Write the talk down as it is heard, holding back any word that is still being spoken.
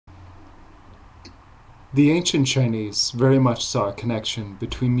The ancient Chinese very much saw a connection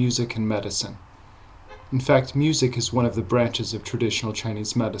between music and medicine. In fact, music is one of the branches of traditional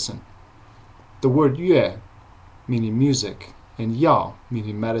Chinese medicine. The word yue, meaning music, and yao,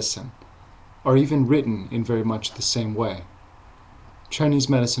 meaning medicine, are even written in very much the same way. Chinese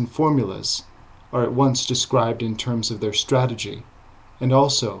medicine formulas are at once described in terms of their strategy and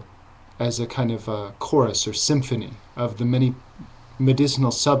also as a kind of a chorus or symphony of the many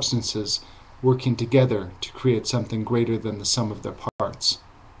medicinal substances working together to create something greater than the sum of their parts.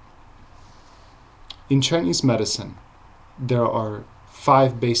 In Chinese medicine, there are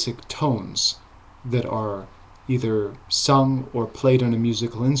 5 basic tones that are either sung or played on a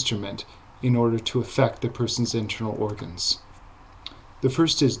musical instrument in order to affect the person's internal organs. The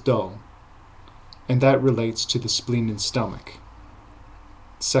first is do, and that relates to the spleen and stomach.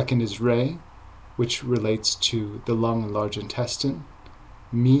 Second is rei, which relates to the lung and large intestine.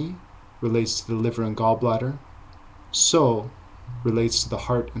 Mi relates to the liver and gallbladder. So relates to the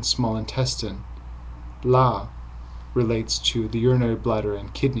heart and small intestine. La relates to the urinary bladder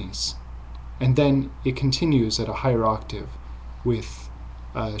and kidneys. And then it continues at a higher octave with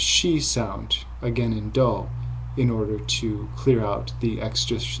a shi sound, again in do, in order to clear out the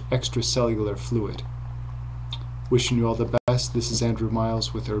extracellular fluid. Wishing you all the best. This is Andrew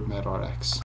Miles with HerbMedRx.